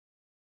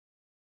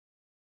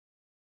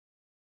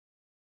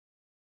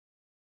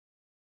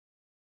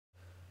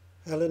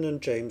Helen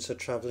and James are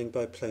travelling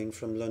by plane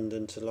from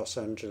London to Los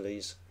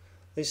Angeles.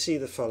 They see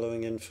the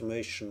following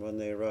information when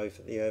they arrive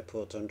at the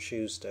airport on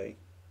Tuesday.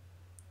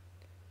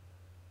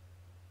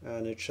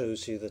 And it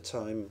shows you the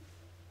time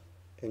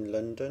in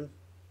London,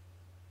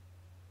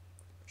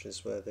 which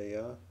is where they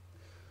are,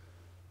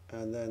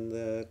 and then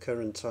the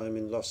current time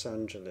in Los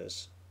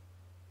Angeles,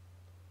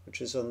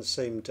 which is on the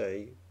same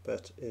day,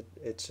 but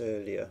it's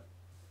earlier.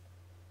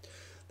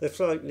 Their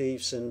flight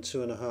leaves in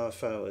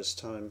 2.5 hours'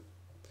 time.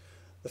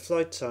 The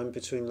flight time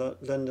between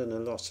London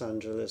and Los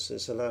Angeles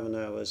is 11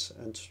 hours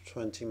and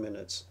 20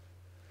 minutes.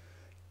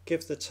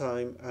 Give the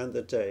time and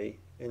the day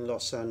in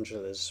Los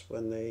Angeles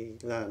when they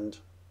land.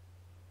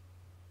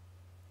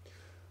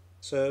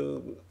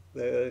 So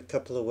there are a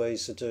couple of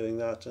ways of doing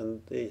that,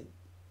 and the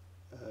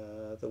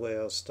way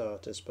I'll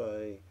start is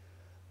by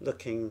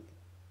looking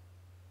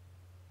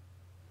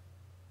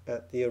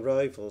at the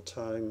arrival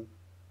time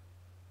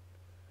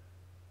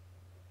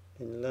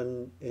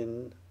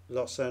in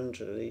Los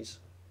Angeles,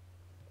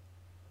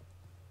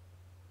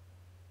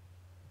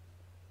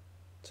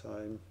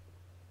 time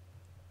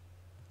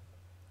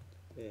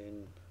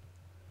in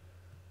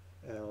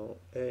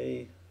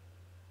LA,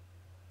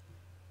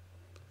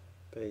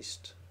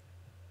 based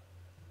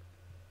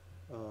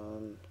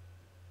on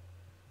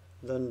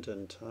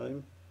London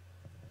time,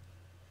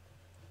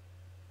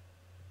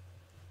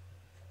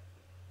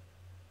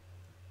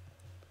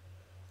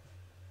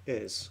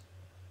 is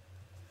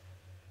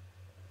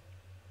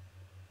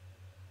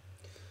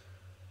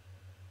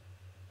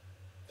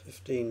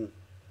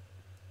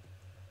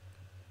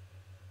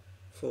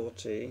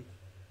 15:40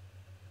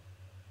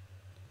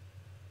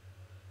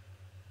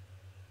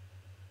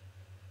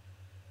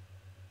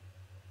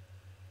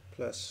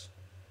 plus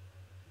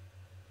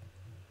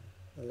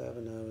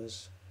 11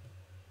 hours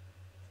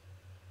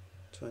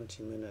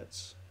 20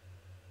 minutes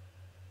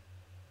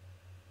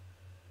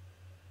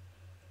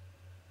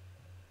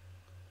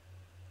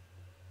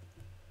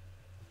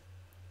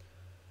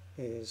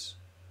is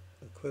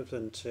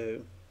equivalent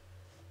to,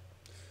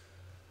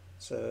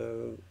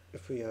 so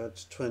if we add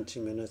 20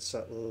 minutes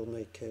that will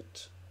make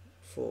it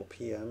 4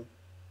 p.m.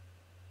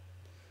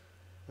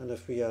 and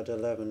if we add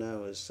 11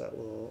 hours that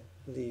will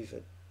leave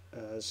it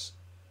as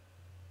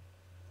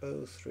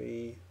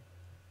 03:00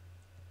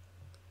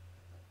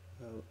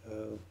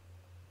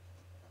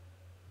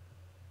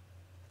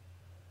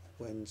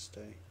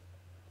 Wednesday.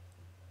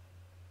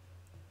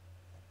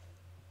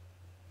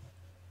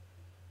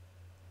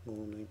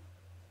 Morning.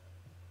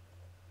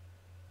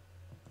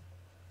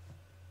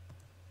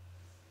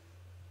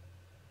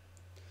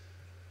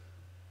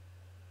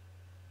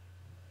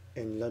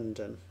 In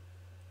London.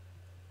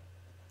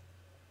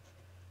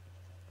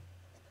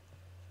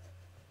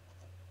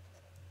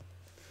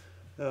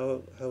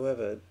 Now,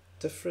 however,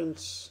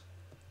 difference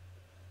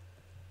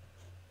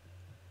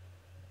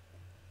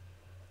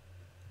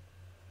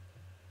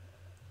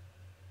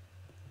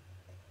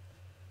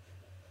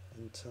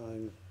in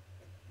time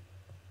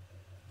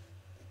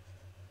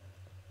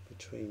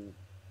between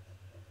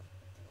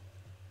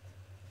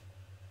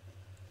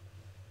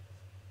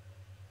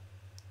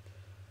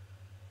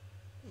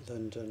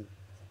London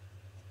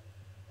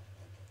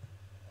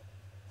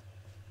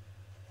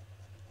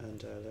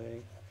and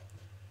LA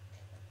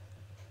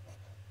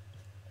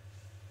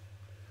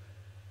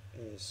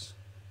is,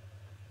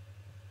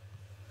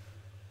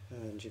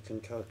 and you can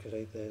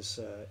calculate there's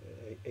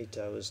 8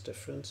 hours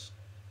difference,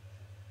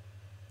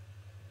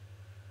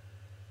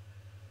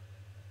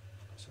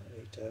 so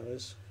 8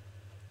 hours,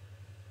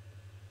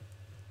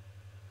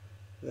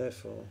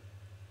 therefore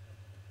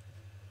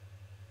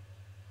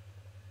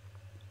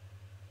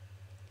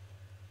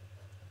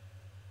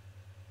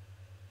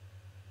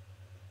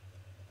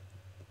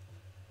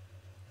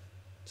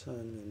time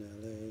in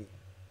LA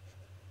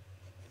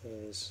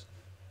is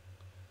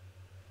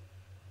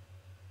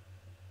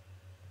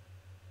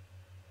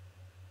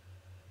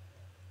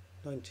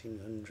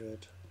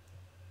 1900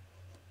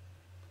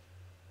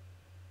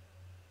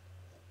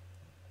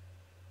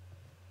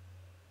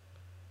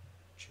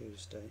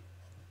 Tuesday.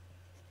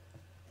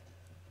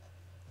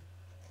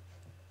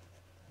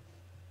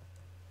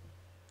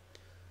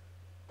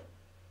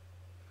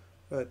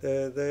 Right,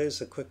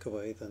 there's a quicker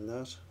way than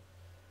that,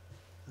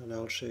 and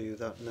I'll show you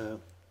that now.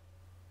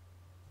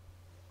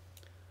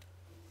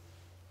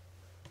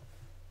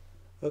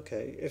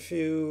 Okay, if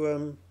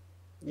you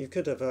you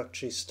could have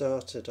actually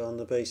started on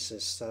the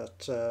basis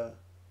that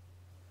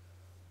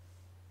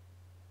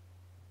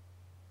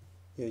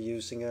you're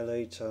using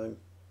LA time.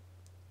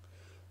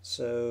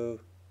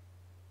 So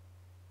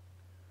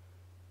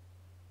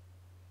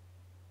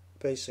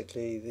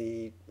basically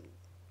the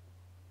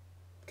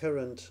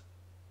current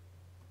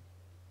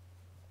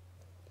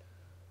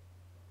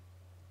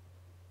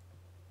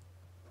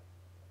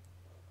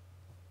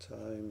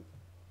time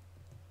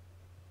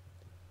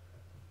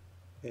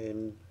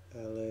in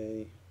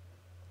LA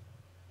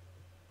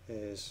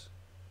is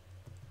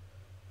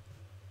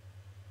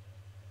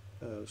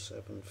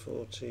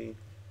 07:40.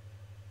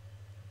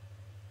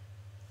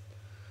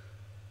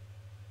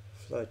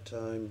 Flight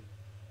time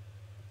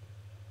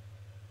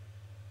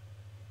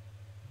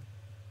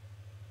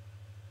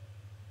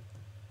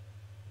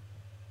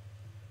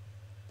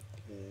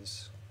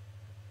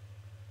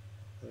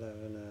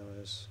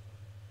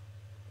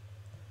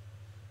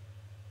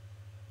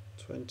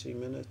 20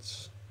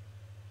 minutes.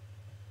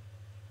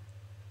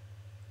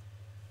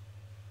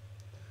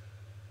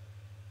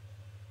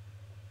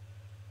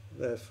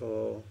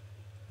 Therefore,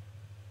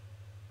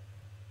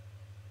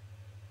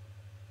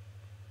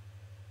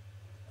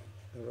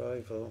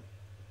 arrival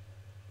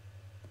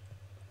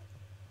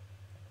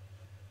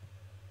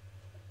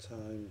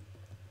time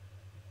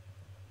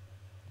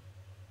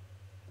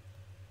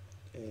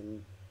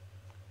in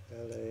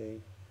LA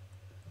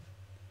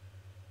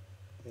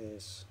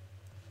is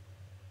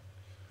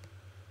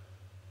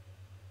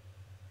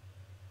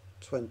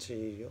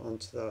 20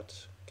 onto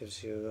that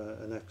gives you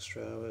an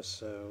extra hour,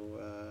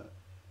 so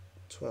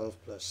 12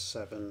 plus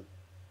 7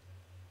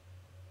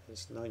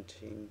 is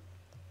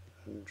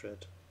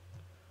 1900,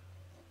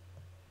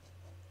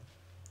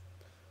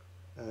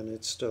 and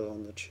it's still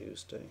on the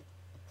Tuesday.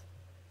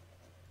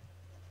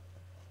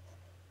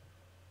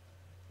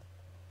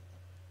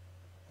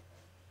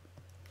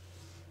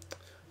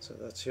 So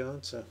that's your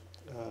answer,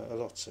 a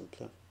lot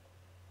simpler.